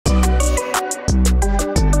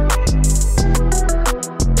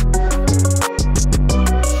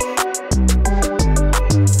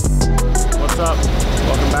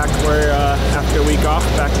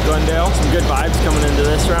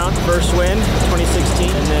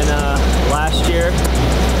2016, and then last year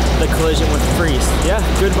the collision with Freeze. Yeah,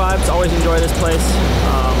 good vibes. Always enjoy this place.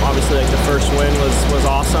 Obviously, like the first win was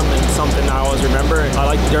awesome and something I always remember. I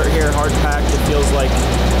like the dirt here, hard packed. It feels like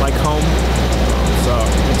home. So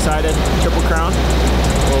excited. Triple Crown.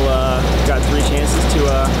 We'll got 3 chances to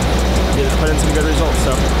put in some good results.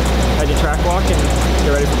 So head to track walk and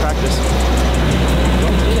get ready for practice.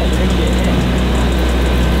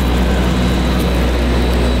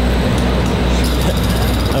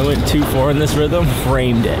 I went 2-4 in this rhythm,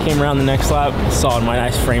 framed it. Came around the next lap, saw my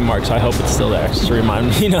nice frame mark, so I hope it's still there. Just to remind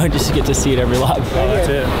me, you know, just to get to see it every lap. Oh, that's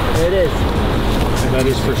it. There it is. And that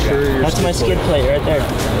is for sure your That's my skid plate right there.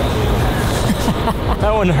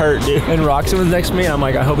 That one hurt, dude. And Roxon was next to me, and I'm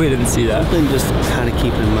like, I hope he didn't see that. Something just kind of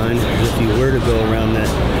keep in mind, if you were to go around the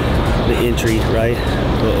entry, right,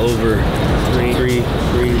 go over three,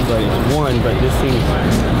 but it's 1, but this thing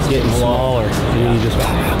is getting smaller, and then you just,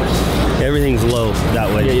 everything's low that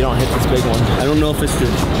way. Yeah, you don't hit this big one. I don't know if it's the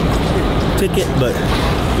ticket, but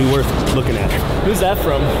it'd be worth looking at. Who's that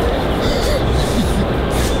from?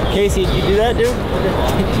 Casey, did you do that, dude?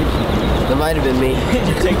 That might have been me. Did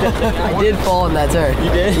you take that? I did fall in that turn.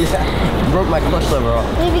 You did? Yeah. Broke my clutch lever off.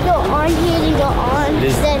 Maybe go on here and go on,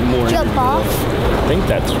 then jump off. I think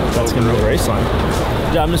that's gonna be the race line.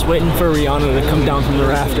 Yeah, I'm just waiting for Rihanna to come down from the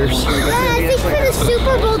rafters. Yeah, I think for the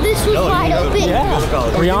Super Bowl this was wide open. Yeah,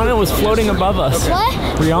 Rihanna was floating above us. What?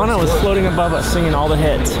 Rihanna was floating above us, singing all the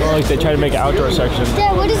hits. Like they try to make an outdoor section.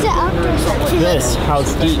 Dad, what is the outdoor section? This, how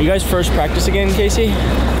it's deep. You guys first practice again, Casey?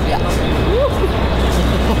 Yeah.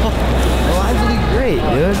 Well, I believe great,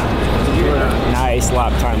 dude. Nice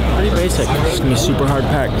lap time. Pretty basic. It's gonna be super hard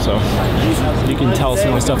packed, so you can tell some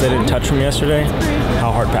of the stuff they didn't touch from yesterday,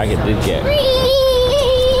 how hard packed it did get.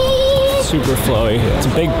 Super flowy. It's a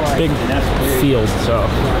big field, so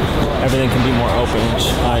everything can be more open, which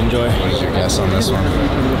I enjoy. What's your guess on this one?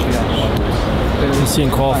 We'll see in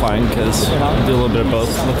qualifying because we'll do a little bit of both.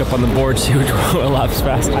 Look up on the board, see which one laps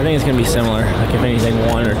fast. I think it's gonna be similar. Like if anything,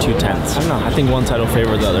 1 or 2 tenths. I don't know. I think one side will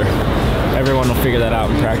favor the other. Everyone will figure that out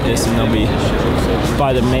in practice, and they'll be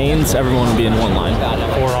by the mains. Everyone will be in one line.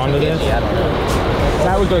 4 onto this?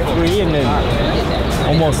 That would go 3 and then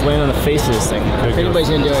almost land on the face of this thing. If anybody's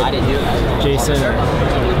gonna do it, I didn't do it. Jason,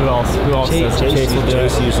 who else? Chase, Chase will do it.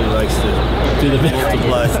 Chase usually likes to Do the bit.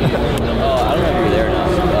 plus. Oh, I don't know if you were there or not.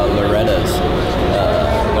 Loretta's,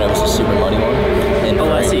 when I was a Super Money one. And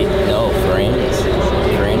Alessi. No, Ferrandis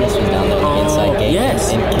was down there on the inside gate.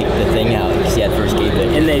 Yes. And kicked the thing out because he had first gate pick.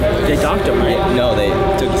 And they docked him, right? No, they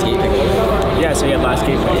took his gate pick. Yeah, so he had last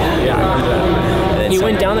gate. Yeah, I remember that. And He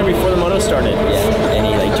went down there before the moto started. Yeah, and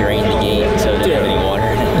he like drained the gate so it didn't have any water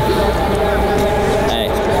in it. Hey,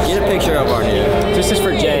 get a picture of our new. This is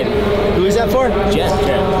for Jen. Who is that for? Jen.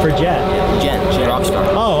 For Jet. Jen. Rockstar.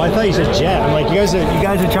 Oh, I thought you said Jet. I'm like, you guys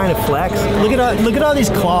are trying to flex. Look at all these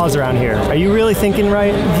claws around here. Are you really thinking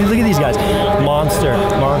right? Look at these guys. Monster,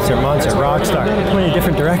 Rockstar. Going in a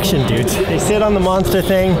different direction, dudes. They sit on the monster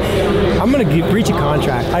thing. I'm gonna breach a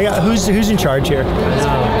contract. Who's in charge here?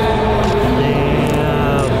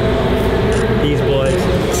 These boys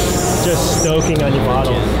just stoking on your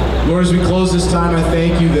bottle. Lord, as we close this time, I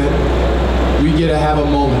thank you that we get to have a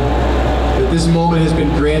moment. That this moment has been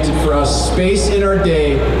granted for us. Space in our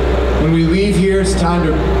day. When we leave here, it's time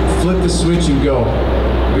to flip the switch and go.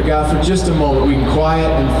 But God, for just a moment, we can quiet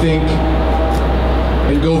and think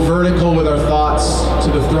and go vertical with our thoughts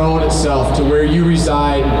to the throne itself, to where you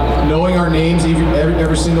reside, knowing our names,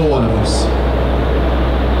 every single one of us.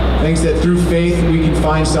 Thanks that through faith we can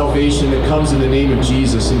find salvation that comes in the name of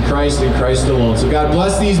Jesus, in Christ and Christ alone. So God,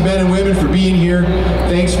 bless these men and women for being here.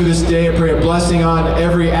 Thanks for this day. I pray a blessing on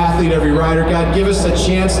every athlete, every rider. God, give us a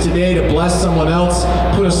chance today to bless someone else,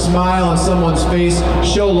 put a smile on someone's face,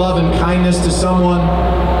 show love and kindness to someone.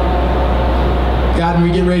 God,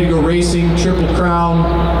 when we get ready to go racing, Triple Crown,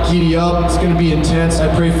 giddy up, it's going to be intense.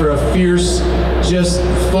 I pray for a fierce, just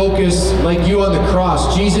focus like you on the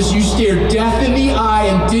cross. Jesus, you stared death in the eye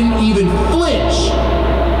and didn't even flinch.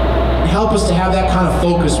 Help us to have that kind of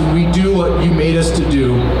focus when we do what you made us to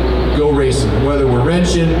do, go racing. Whether we're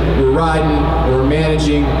wrenching, we're riding, or we're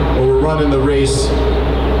managing, or we're running the race.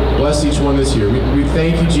 Bless each one this year. We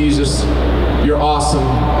thank you, Jesus. You're awesome.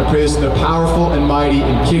 I pray this in the powerful and mighty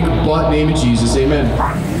and kick butt name of Jesus. Amen.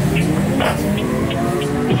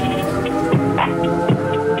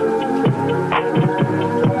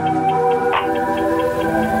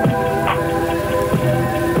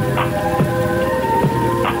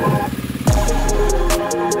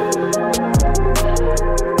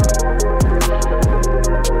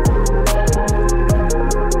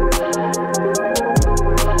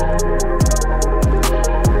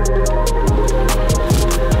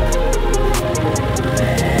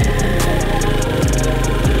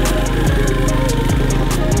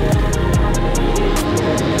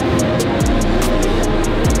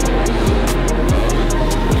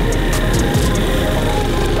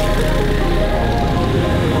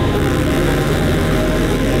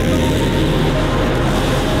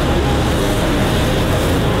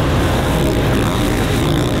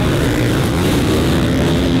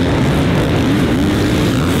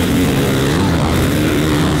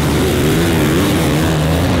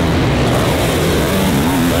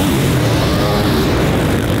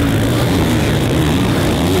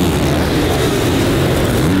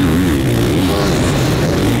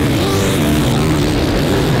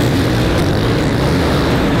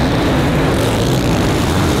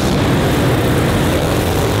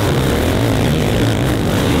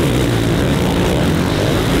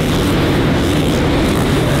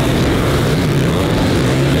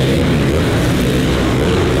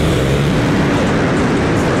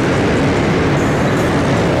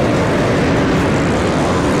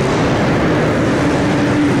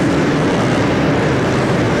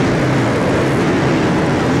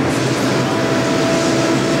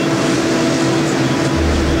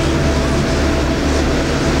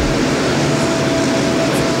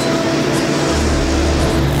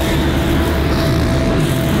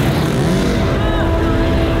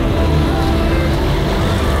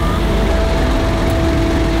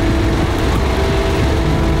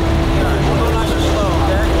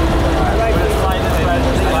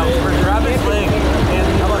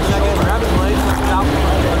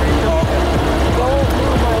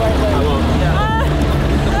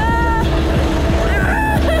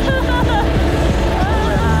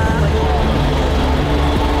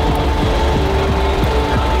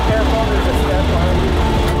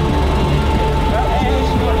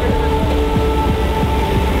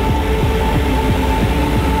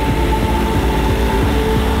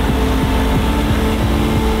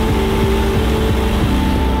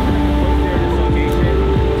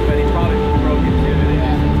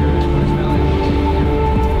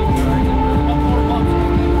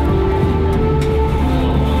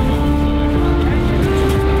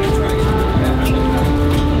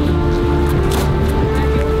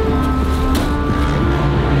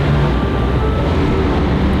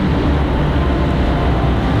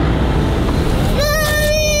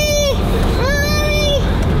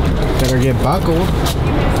 get buckled.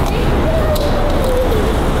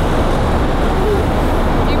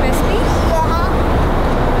 You miss me?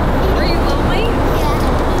 Were you lonely?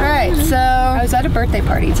 Yeah. Alright, so I was at a birthday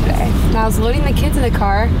party today. And I was loading the kids in the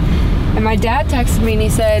car, and my dad texted me and he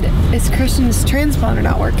said, is Christian's transponder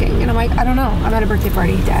not working? And I'm like, I don't know. I'm at a birthday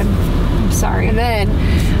party, Dad. I'm sorry. And then,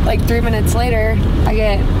 like 3 minutes later, I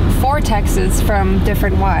get 4 texts from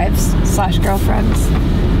different wives / girlfriends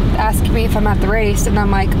asking me if I'm at the race, and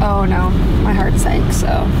I'm like, oh no, my heart sank.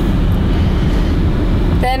 So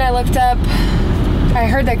then I looked up, I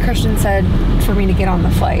heard that Christian said for me to get on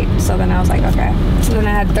the flight, so then I was like, okay. So then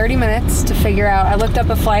I had 30 minutes to figure out, I looked up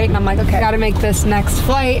a flight and I'm like, okay, I gotta make this next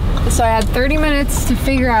flight. So I had 30 minutes to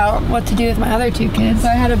figure out what to do with my other 2 kids. So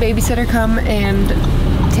I had a babysitter come and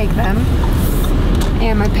take them,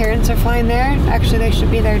 and my parents are flying there. Actually, they should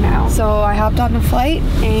be there now. So I hopped on the flight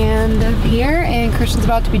and I'm here, and Christian's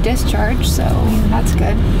about to be discharged, so that's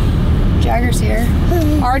good. Jagger's here.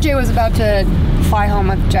 RJ was about to fly home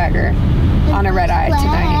with Jagger on a red eye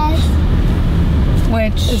tonight,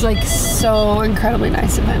 which is like so incredibly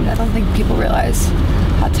nice of him. I don't think people realize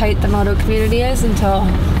how tight the moto community is until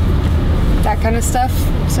that kind of stuff.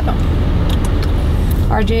 So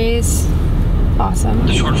RJ's awesome.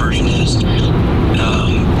 The short version is a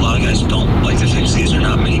lot of guys don't like to fix these. There are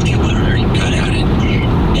not many people that are very good at it,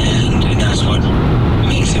 and that's what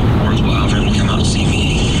makes it worthwhile for them to come out and see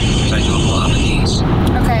me, because I do a lot of these.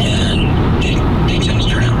 Okay. And they tend to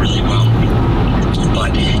turn out really well.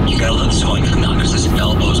 But you gotta let the swelling come down, because this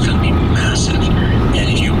elbow is gonna be massive, and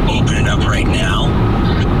if you open it up right now,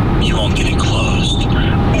 you won't get it closed,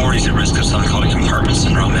 or he's at risk of something called a compartment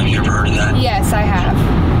syndrome. Have you ever heard of that? Yes, I have.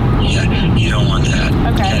 Yeah, you don't want that.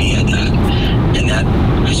 Okay. And he had that. And that,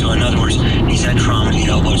 so in other words, he's had trauma, the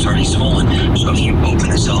elbow is already swollen. So if you open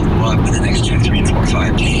this elbow up in the next 2, 3, 4,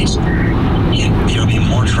 5 days, it'll be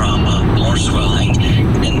more trauma, more swelling,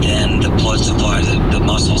 and then the blood supply, the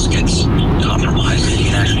muscles gets compromised, and you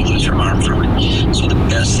can actually lose your arm from it. So the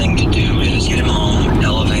best thing to do is get him home,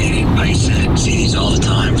 elevate it, ice it. See these all the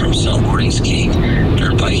time from snowboarding, skiing,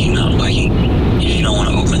 dirt biking, mountain biking. You don't want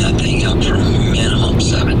to open that thing up for minimum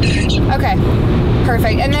 7 days. Okay,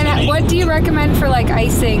 perfect. And then what do you recommend for like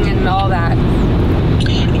icing and all that?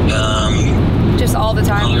 Just all the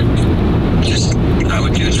time? I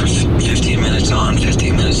would do it for 15 minutes on,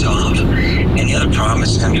 15 minutes off. And the other problem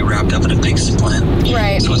is it's going to be wrapped up in a big splint.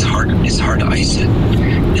 Right. So it's hard to ice it.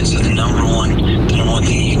 And so the number one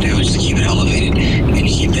thing you can do is to keep it elevated, and you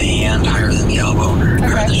keep the hand higher than the elbow,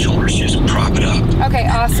 higher than the shoulders. Just prop it up. Okay,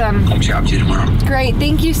 awesome. I'll chat with you tomorrow. Great,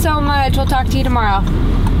 thank you so much. We'll talk to you tomorrow.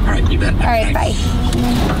 All right, you bet. All right, bye.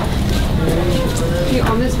 You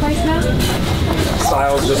own this place now?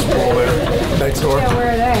 Styles just pulled in next door. Yeah,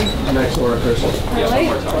 where are they? Next door, Christian. Really?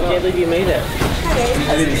 I can't believe you made it.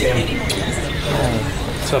 I didn't see him.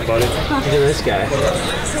 What's up, buddy? Look at this guy.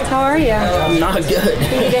 How are you? I'm not good.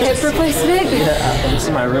 You need a hip replacement? Yeah, this is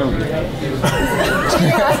my room.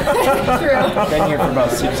 True. I've been here for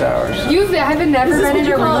about 6 hours. You haven't never been in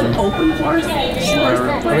a room?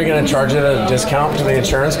 Are we gonna charge it a discount to the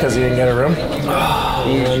insurance because you didn't get a room? I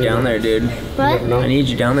need you down there, dude. What? I need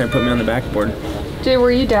you down there. Put me on the backboard. Dude,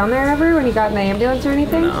 were you down there ever when you got in the ambulance or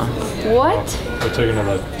anything? No. What? We're taking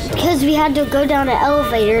it Because we had to go down an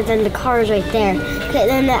elevator, then the car's right there.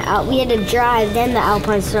 Then we had to drive, then the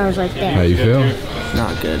Alpine Star was right there. How you feel?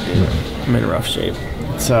 Not good, dude. I'm in rough shape.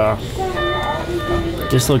 It's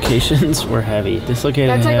dislocations were heavy.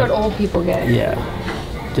 Dislocated That's hip. like what old people get. Yeah.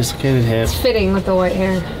 Dislocated hip. It's fitting with the white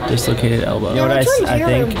hair. Dislocated elbow. You know what I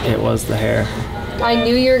think? It was the hair. I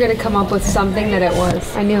knew you were going to come up with something that it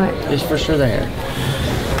was. I knew it. It's for sure the hair.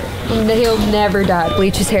 And he'll never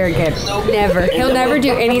bleach his hair again. Never. He'll never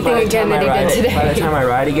do anything again that he did today. By the time I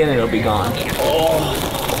ride again, it'll be gone. Oh.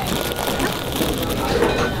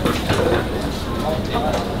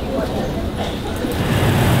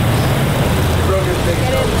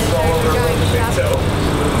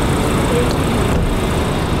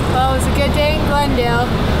 Well, it was a good day in Glendale.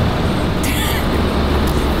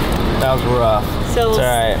 That was rough. So it's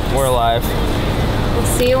alright. We're alive. We'll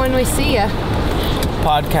see you when we see you.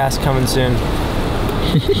 Podcast coming soon.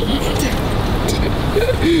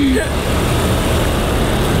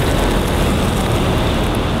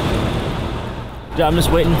 I'm just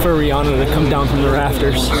waiting for Rihanna to come down from the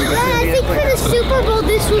rafters. I think for the Super Bowl,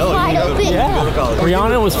 this was wide open. Yeah.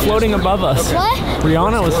 Rihanna was floating above us. What?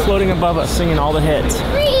 Rihanna was floating above us singing all the hits.